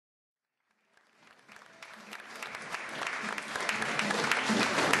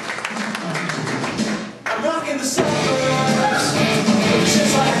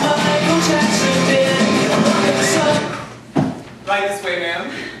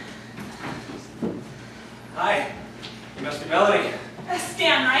Hi. You must be Melanie.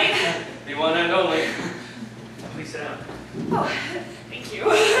 Stan, right? The one and only. Please sit down. Oh, thank you.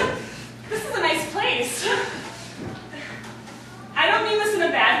 This is a nice place. I don't mean this in a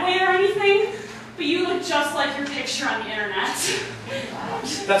bad way or anything, but you look just like your picture on the internet.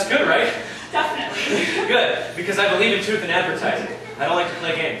 That's good, right? Definitely. Good, because I believe in truth in advertising. I don't like to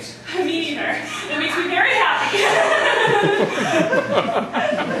play games. Me neither. It makes me very happy.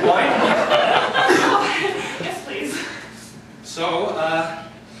 Wine? Oh, yes, please. So,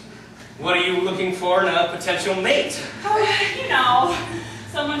 what are you looking for in a potential mate? Oh, you know,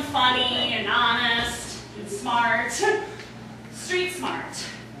 someone funny and honest and smart. Street smart.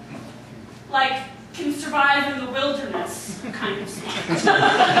 Like, can survive in the wilderness kind of smart.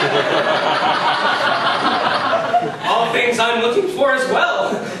 All things I'm looking for as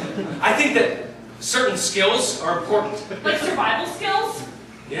well. I think that certain skills are important. Like survival skills?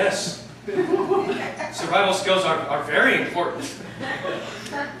 Yes. Survival skills are very important.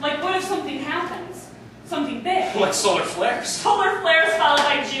 Like what if something happens? Something big? Like solar flares. Solar flares followed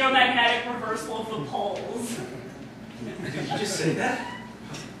by geomagnetic reversal of the poles. Did you just say that?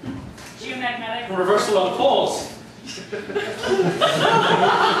 Geomagnetic Reversal of the poles.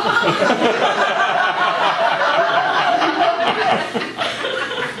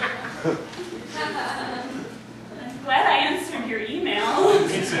 I'm glad I answered your email.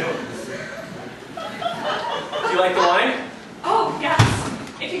 Me too. Do you like the wine? Oh, yes.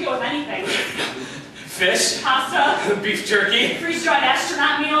 It could go with anything. Fish? Pasta. Beef jerky? Freeze-dried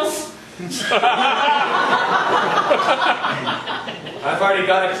astronaut meals. I've already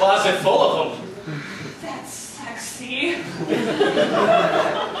got a closet full of them. That's sexy.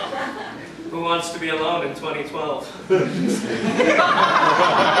 Who wants to be alone in 2012?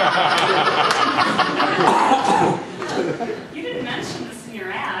 You didn't mention this in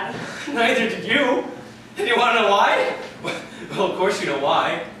your ad. Neither did you. And you want to know why? Well, of course you know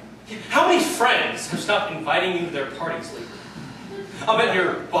why. How many friends have stopped inviting you to their parties lately? I'll bet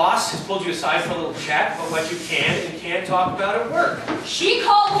your boss has pulled you aside for a little chat about what you can and can't talk about at work. She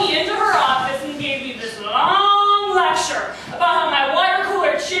called me into her office and gave me this long lecture about how my water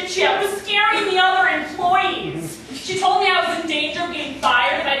cooler chit-chat was scaring the other employees. She told me I was in danger of being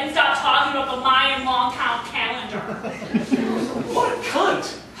fired if I didn't stop talking about the Mayan long count calendar. What a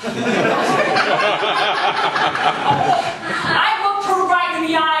cunt! I looked her right in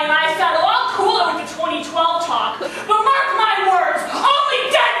the eye and I said, oh, I'll cool it with the 2012 talk, but mark my words, only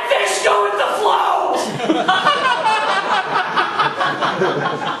dead fish go with the flow!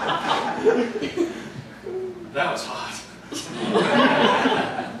 That was hot.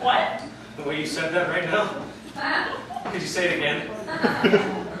 What? The way you said that right now? Could you say it again?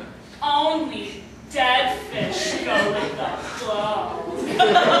 Only dead fish go with the flow.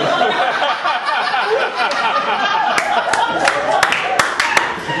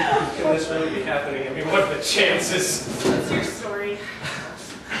 Can this really be happening? I mean, what are the chances? What's your story?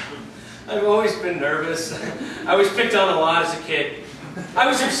 I've always been nervous. I was picked on a lot as a kid. I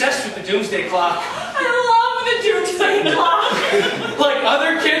was obsessed with the Doomsday clock. I love the Doomsday clock. Like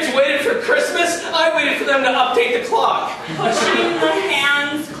other kids waited for Christmas, I waited for them to update the clock. Pushing the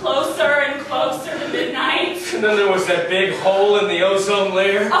hands closer and closer to midnight. And then there was that big hole in the ozone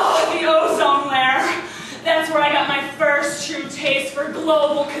layer. Oh, the ozone layer. That's where I got my first true taste for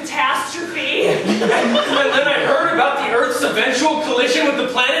global catastrophe. And then I heard about the Earth's eventual collision with the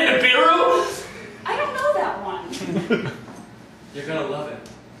planet Nibiru. I don't know that one. You're gonna love it.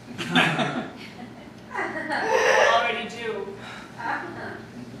 I already do.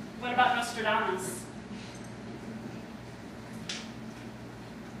 What about Nostradamus?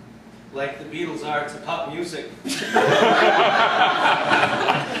 Like the Beatles are to pop music.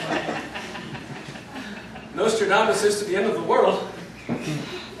 Nostradamus is to the end of the world.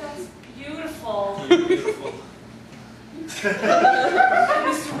 That's beautiful. Beautiful. Can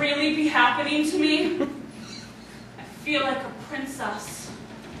this really be happening to me? I feel like a princess.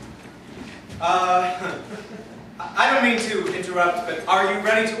 I don't mean to interrupt, but are you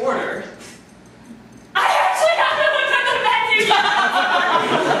ready to order? I actually haven't looked at the menu yet!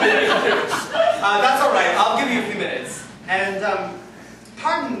 That's all right. I'll give you a few minutes. And,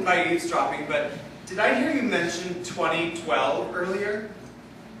 pardon my eavesdropping, but did I hear you mention 2012 earlier?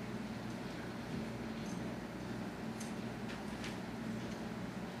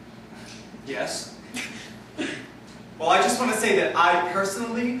 Yes. Well, I just want to say that I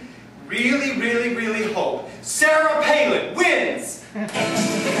personally really hope Sarah Palin wins